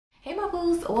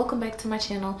boo, welcome back to my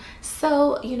channel.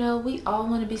 So we all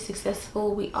want to be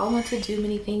successful, we all want to do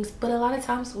many things, but a lot of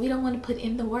times we don't want to put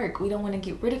in the work. We don't want to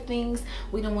get rid of things,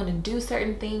 we don't want to do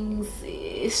certain things.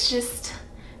 It's just,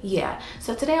 yeah.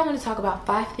 So today I want to talk about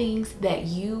 5 things that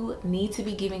you need to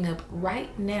be giving up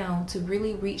right now to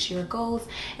really reach your goals,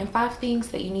 and 5 things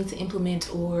that you need to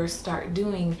implement or start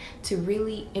doing to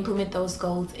really implement those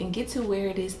goals and get to where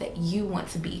it is that you want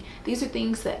to be. These are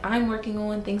things that I'm working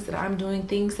on, things that I'm doing,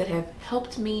 things that have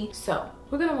helped me. So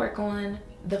we're gonna work on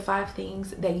the 5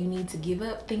 things that you need to give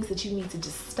up, things that you need to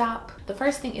just stop. The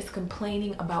first thing is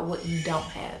complaining about what you don't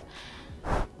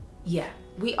have. Yeah,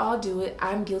 we all do it.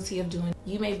 I'm guilty of doing it.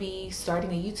 You may be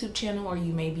starting a YouTube channel, or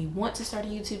you maybe want to start a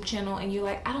YouTube channel and you're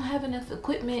like, I don't have enough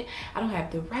equipment, I don't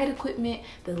have the right equipment,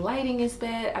 the lighting is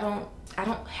bad, I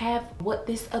don't have what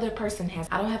this other person has,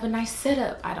 I don't have a nice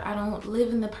setup, I don't live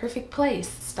in the perfect place.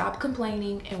 Stop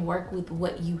complaining and work with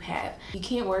what you have. You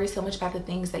can't worry so much about the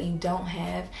things that you don't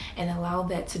have and allow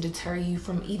that to deter you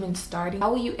from even starting. How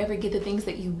will you ever get the things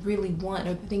that you really want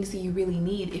or the things that you really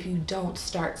need if you don't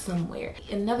start somewhere?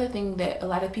 Another thing that a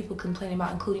lot of people complain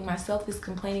about, including myself, is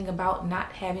complaining about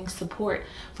not having support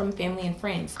from family and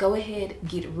friends. Go ahead,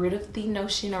 get rid of the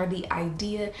notion or the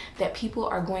idea that people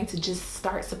are going to just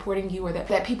start supporting you, or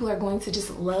that people are going to just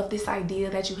love this idea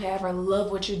that you have or love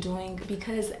what you're doing,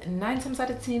 because 9 times out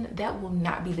of 10 that will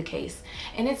not be the case.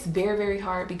 And it's very, very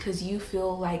hard because you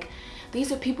feel like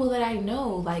these are people that I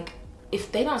know, like if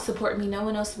they don't support me, no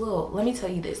one else will. Let me tell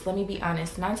you this, let me be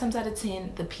honest, 9 times out of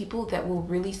 10 the people that will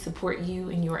really support you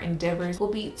in your endeavors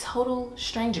will be total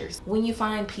strangers. When you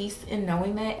find peace in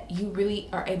knowing that, you really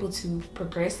are able to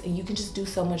progress and you can just do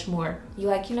so much more.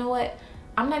 You're like, you know what,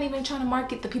 I'm not even trying to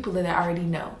market the people that I already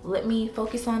know. Let me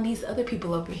focus on these other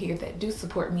people over here that do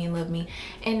support me and love me,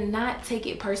 and not take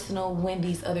it personal when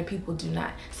these other people do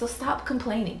not. So stop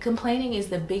complaining. Complaining is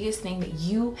the biggest thing that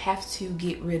you have to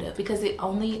get rid of, because it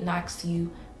only knocks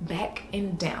you back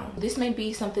and down. This may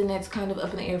be something that's kind of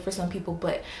up in the air for some people,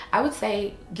 but I would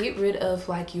say get rid of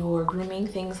like your grooming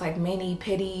things like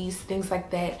mani-pedis, things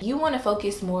like that. You want to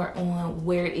focus more on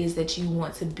where it is that you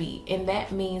want to be, and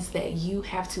that means that you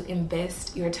have to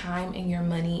invest your time and your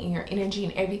money and your energy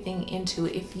and everything into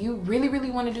it. If you really,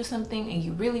 really want to do something and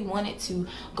you really want it to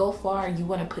go far, you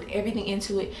want to put everything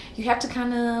into it, you have to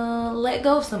kind of let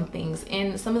go of some things.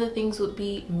 And some of the things would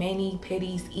be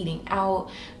mani-pedis, eating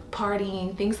out,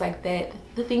 partying, things like that.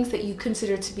 The things that you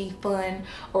consider to be fun,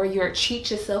 or your treat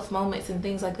yourself moments and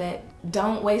things like that.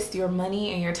 Don't waste your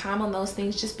money and your time on those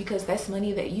things, just because that's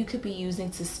money that you could be using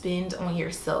to spend on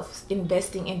yourself,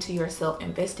 investing into yourself,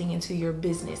 investing into your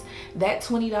business. That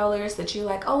 $20 that you're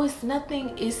like, oh, it's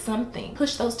nothing, is something.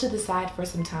 Push those to the side for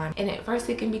some time. And at first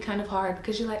it can be kind of hard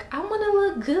because you're like, I want to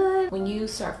look good. When you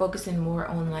start focusing more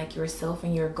on like yourself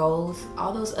and your goals,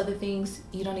 all those other things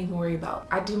you don't even worry about.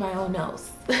 I do my own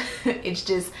nails. It's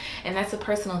just, and that's a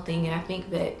personal thing. And I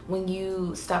think that when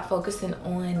you stop focusing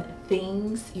on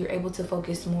things, you're able to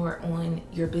focus more on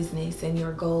your business and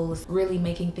your goals, really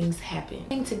making things happen.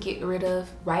 The thing to get rid of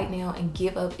right now and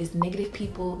give up is negative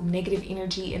people, negative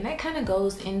energy, and that kind of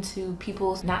goes into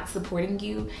people not supporting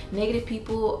you. Negative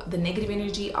people, the negative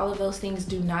energy, all of those things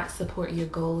do not support your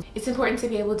goals. It's important to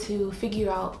be able to figure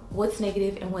out what's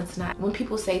negative and what's not. When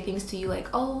people say things to you like,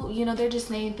 oh, they're just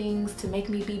saying things to make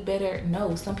me be better.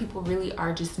 No, some people really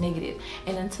are just negative.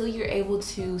 And until you're able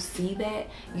to see that,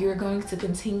 you're going to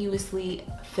continuously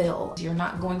fail. You're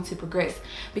not going to progress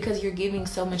because you're giving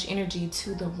so much energy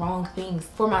to the wrong things.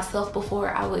 For myself,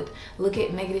 before, I would look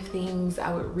at negative things,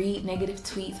 I would read negative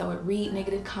tweets, I would read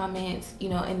negative comments,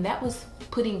 and that was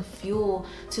putting fuel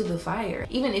to the fire.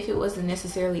 Even if it wasn't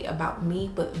necessarily about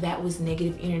me, but that was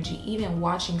negative energy. Even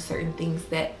watching certain things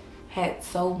that had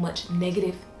so much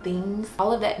negative things,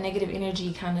 all of that negative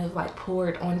energy kind of like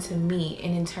poured onto me,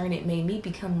 and in turn it made me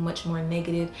become much more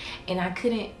negative, and I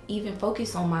couldn't even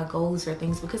focus on my goals or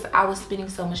things because I was spending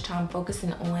so much time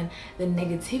focusing on the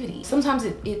negativity. Sometimes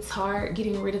it's hard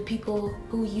getting rid of people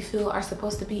who you feel are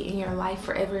supposed to be in your life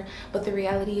forever, but the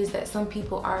reality is that some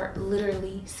people are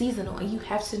literally seasonal, and you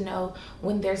have to know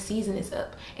when their season is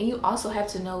up, and you also have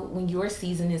to know when your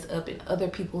season is up in other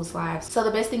people's lives. So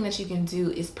the best thing that you can do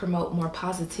is promote more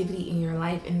positivity in your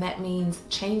life, and that means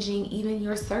changing even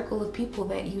your circle of people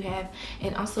that you have,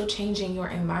 and also changing your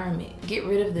environment. Get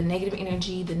rid of the negative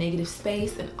energy, the negative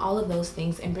space, and all of those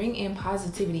things, and bring in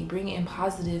positivity, bring in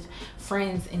positive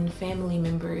friends and family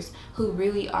members who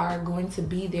really are going to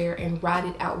be there and ride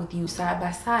it out with you side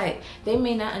by side. They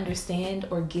may not understand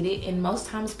or get it, and most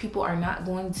times people are not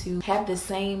going to have the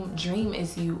same dream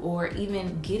as you or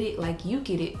even get it like you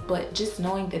get it, but just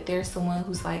knowing that there's someone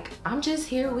who's like, I'm just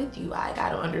here with you. I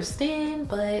don't understand,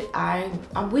 but but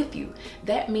I'm with you.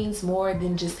 That means more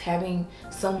than just having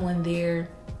someone there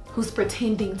who's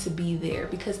pretending to be there,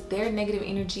 because their negative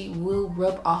energy will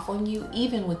rub off on you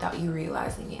even without you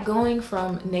realizing it. Going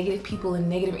from negative people and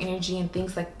negative energy and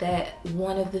things like that,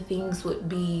 one of the things would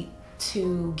be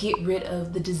to get rid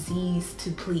of the disease to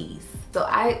please. So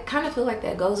I kind of feel like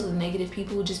that goes with negative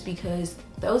people, just because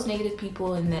those negative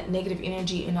people and that negative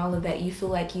energy and all of that, you feel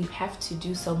like you have to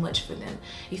do so much for them.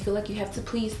 You feel like you have to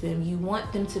please them. You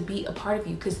want them to be a part of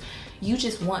you because you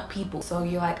just want people. So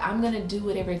you're like, I'm gonna do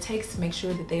whatever it takes to make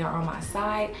sure that they are on my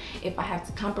side. If I have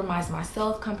to compromise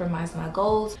myself, compromise my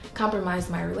goals, compromise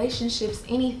my relationships,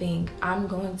 anything, I'm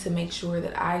going to make sure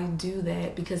that I do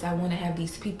that because I want to have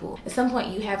these people. At some point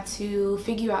you have to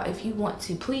figure out if you want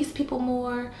to please people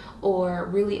more or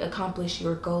really accomplish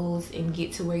your goals and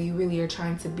get to where you really are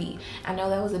trying to be. I know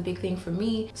that was a big thing for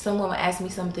me. Someone would ask me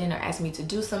something or ask me to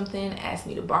do something, ask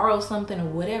me to borrow something or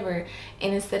whatever,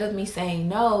 and instead of me saying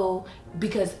no,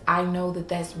 because I know that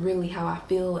that's really how I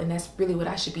feel and that's really what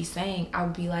I should be saying, I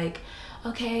would be like,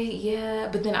 okay, yeah,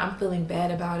 but then I'm feeling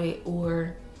bad about it,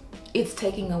 or it's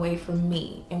taking away from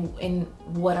me and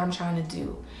what I'm trying to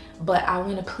do. But I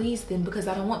want to please them because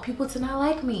I don't want people to not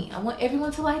like me. I want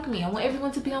everyone to like me. I want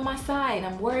everyone to be on my side.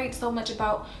 I'm worried so much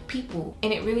about people,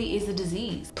 and it really is a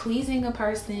disease. Pleasing a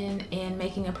person and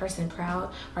making a person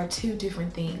proud are two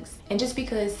different things. And just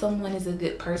because someone is a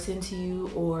good person to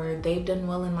you or they've done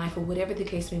well in life or whatever the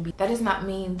case may be, that does not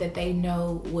mean that they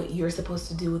know what you're supposed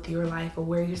to do with your life or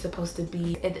where you're supposed to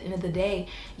be. At the end of the day,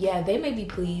 yeah, they may be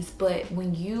pleased, but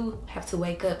when you have to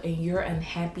wake up and you're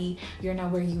unhappy, you're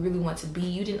not where you really want to be,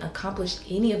 you didn't accomplish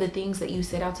any of the things that you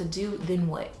set out to do, then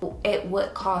what? At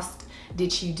what cost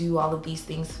did you do all of these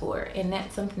things for? And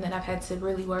that's something that I've had to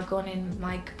really work on and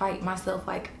like fight myself,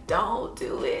 like, don't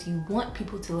do it. You want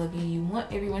people to love you. You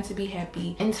want everyone to be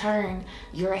happy. In turn,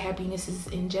 your happiness is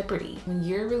in jeopardy. When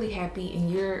you're really happy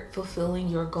and you're fulfilling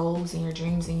your goals and your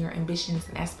dreams and your ambitions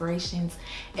and aspirations,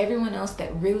 everyone else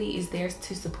that really is there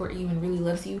to support you and really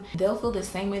loves you, they'll feel the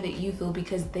same way that you feel,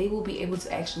 because they will be able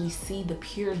to actually see the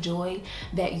pure joy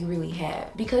that you really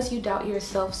have. Because you doubt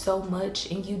yourself so much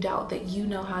and you doubt that you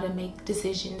know how to make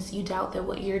decisions, you doubt that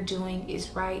what you're doing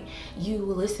is right, you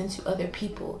will listen to other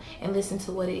people and listen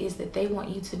to what it is that they want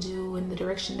you to do and the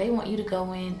direction they want you to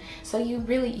go in. So you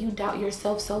doubt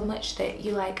yourself so much that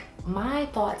you're like, my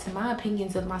thoughts and my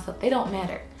opinions of myself, they don't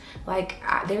matter. Like,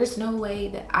 there's no way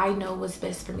that I know what's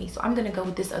best for me, so I'm gonna go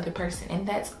with this other person, and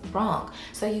that's wrong.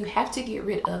 So you have to get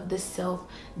rid of the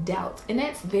self-doubt, and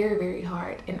that's very, very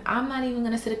hard. And I'm not even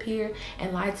gonna sit up here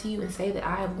and lie to you and say that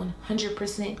I have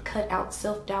 100% cut out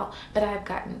self-doubt, but I've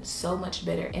gotten so much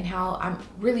better in how I'm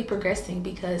really progressing,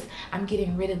 because I'm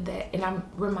getting rid of that and I'm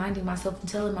reminding myself and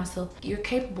telling myself, you're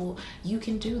capable, you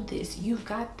can do this, you've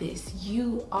got this,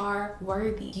 you are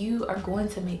worthy, you are going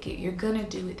to make it, you're gonna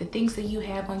do it. The things that you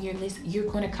have on your list, you're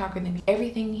going to conquer them.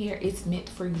 Everything here is meant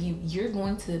for you. You're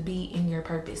going to be in your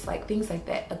purpose, like things like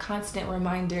that. A constant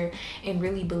reminder and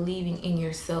really believing in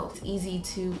yourself. It's easy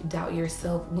to doubt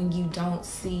yourself when you don't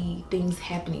see things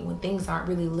happening, when things aren't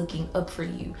really looking up for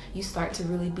you. You start to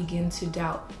really begin to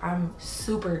doubt. I'm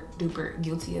super duper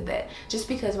guilty of that. Just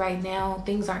because right now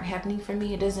things aren't happening for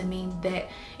me, it doesn't mean that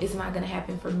it's not going to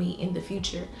happen for me in the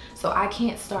future. So I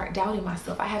can't start doubting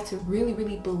myself. I have to really,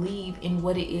 really believe in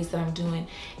what it is that I'm doing.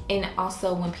 And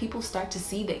also, when people start to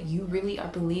see that you really are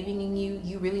believing in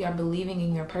you really are believing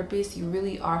in your purpose, you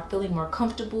really are feeling more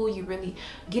comfortable, you really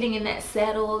getting in that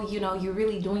saddle, you know, you're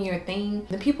really doing your thing,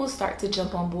 then people start to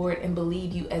jump on board and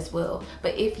believe you as well.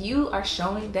 But if you are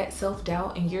showing that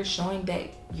self-doubt and you're showing that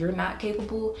you're not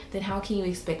capable, then how can you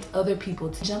expect other people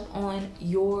to jump on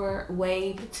your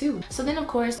wave too? So then, of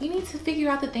course, you need to figure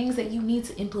out the things that you need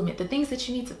to implement, the things that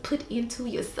you need to put into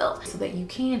yourself so that you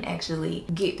can actually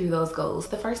get through those goals.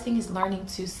 The first thing is learning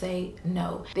to say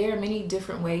no. There are many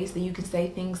different ways that you can say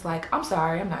things like, I'm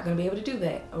sorry, I'm not going to be able to do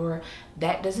that, or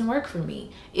that doesn't work for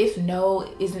me. If no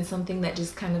isn't something that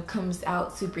just kind of comes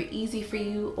out super easy for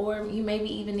you, or you maybe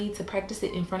even need to practice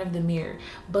it in front of the mirror,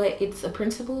 but it's a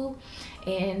principle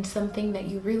and something that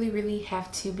you really, really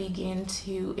have to begin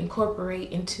to incorporate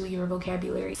into your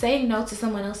vocabulary. Saying no to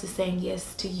someone else is saying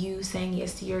yes to you, saying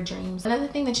yes to your dreams. Another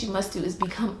thing that you must do is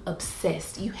become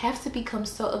obsessed. You have to become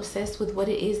so obsessed with what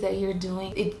it is that you're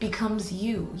doing. It becomes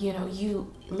you, you know,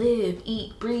 you live,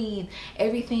 eat, breathe.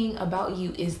 Everything about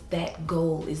you is that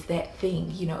goal, is that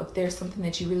thing. You know, if there's something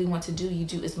that you really want to do, you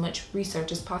do as much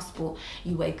research as possible.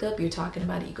 You wake up, you're talking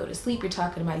about it. You go to sleep, you're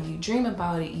talking about it. You dream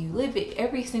about it, you live it.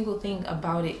 Every single thing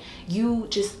about it, you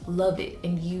just love it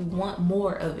and you want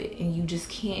more of it, and you just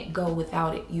can't go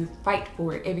without it. You fight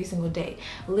for it every single day,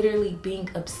 literally being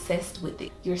obsessed with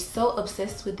it. You're so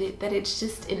obsessed with it that it's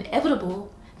just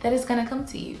inevitable that is gonna come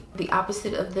to you. The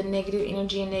opposite of the negative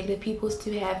energy and negative people is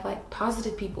to have like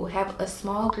positive people. Have a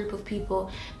small group of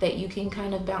people that you can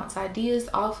kind of bounce ideas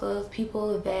off of,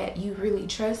 people that you really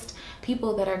trust,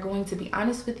 people that are going to be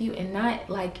honest with you, and not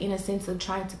like in a sense of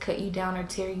trying to cut you down or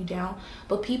tear you down,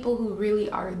 but people who really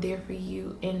are there for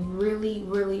you and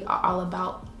really are all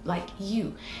about like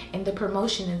you and the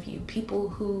promotion of you. People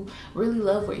who really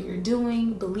love what you're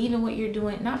doing, believe in what you're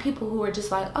doing, not people who are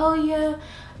just like, oh yeah,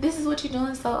 this is what you're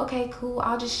doing, so okay, cool,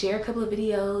 I'll just share a couple of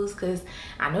videos because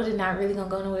I know they're not really gonna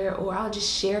go nowhere, or I'll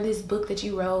just share this book that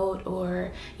you wrote,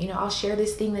 or you know, I'll share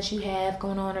this thing that you have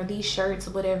going on, or these shirts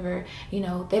or whatever. You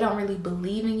know, they don't really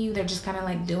believe in you. They're just kind of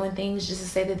like doing things just to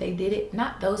say that they did it.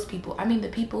 Not those people. I mean the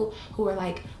people who are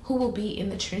like, who will be in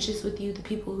the trenches with you, the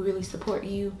people who really support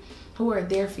you, who are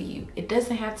there for you. It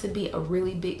doesn't have to be a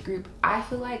really big group. I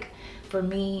feel like for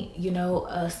me, you know,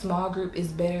 a small group is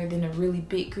better than a really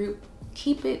big group.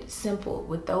 Keep it simple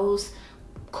with those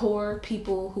core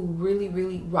people who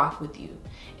really rock with you,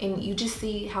 and you just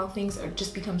see how things are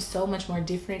just become so much more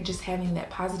different. Just having that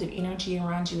positive energy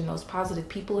around you and those positive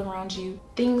people around you,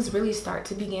 things really start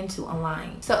to begin to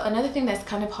align. So another thing that's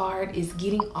kind of hard is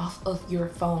getting off of your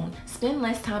phone. Spend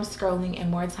less time scrolling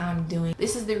and more time doing.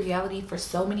 This is the reality for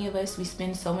so many of us. We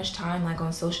spend so much time like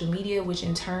on social media, which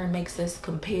in turn makes us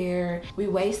compare. We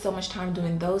waste so much time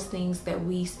doing those things that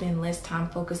we spend less time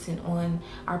focusing on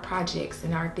our projects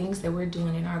and our things that we're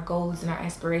doing and our goals and our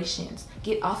aspirations.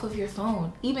 Get off of your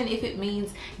phone, even if it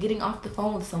means getting off the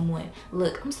phone with someone.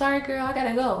 Look, I'm sorry girl, I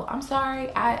gotta go. I'm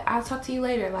sorry, I'll talk to you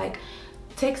later. Like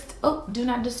text, oh, do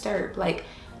not disturb. Like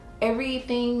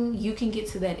everything, you can get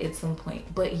to that at some point,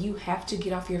 but you have to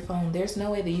get off your phone. There's no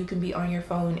way that you can be on your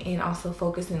phone and also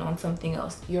focusing on something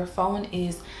else. Your phone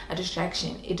is a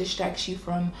distraction. It distracts you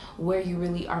from where you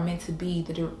really are meant to be,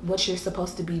 what you're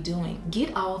supposed to be doing.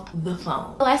 Get off the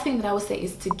phone. The last thing that I would say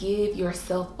is to give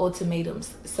yourself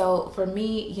ultimatums. So for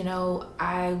me, you know,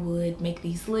 I would make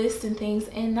these lists and things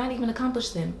and not even accomplish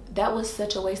them. That was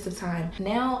such a waste of time.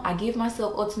 Now I give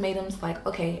myself ultimatums like,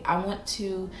 okay, I want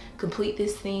to complete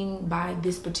this thing by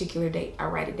this particular date. I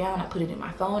write it down, I put it in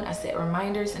my phone, I set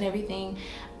reminders and everything.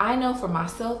 I know for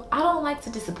myself, I don't like to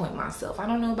disappoint myself. I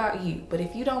don't know about you, but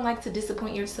if you don't like to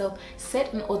disappoint yourself,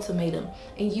 set an ultimatum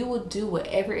and you will do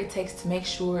whatever it takes to make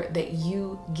sure that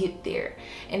you get there.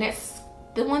 And that's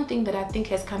the one thing that I think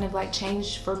has kind of like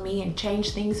changed for me and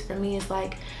changed things for me is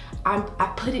like,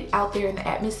 I put it out there in the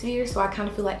atmosphere, so I kind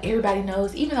of feel like everybody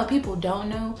knows, even though people don't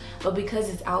know, but because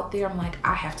it's out there, I'm like,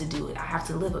 I have to do it. I have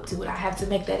to live up to it. I have to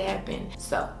make that happen.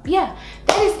 So yeah,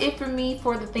 that is it for me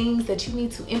for the things that you need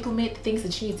to implement, the things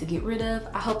that you need to get rid of.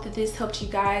 I hope that this helped you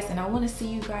guys, and I want to see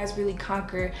you guys really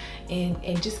conquer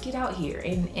and just get out here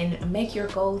and make your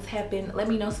goals happen. Let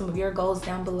me know some of your goals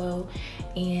down below,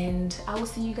 and I will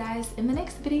see you guys in the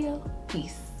next video.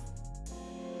 Peace.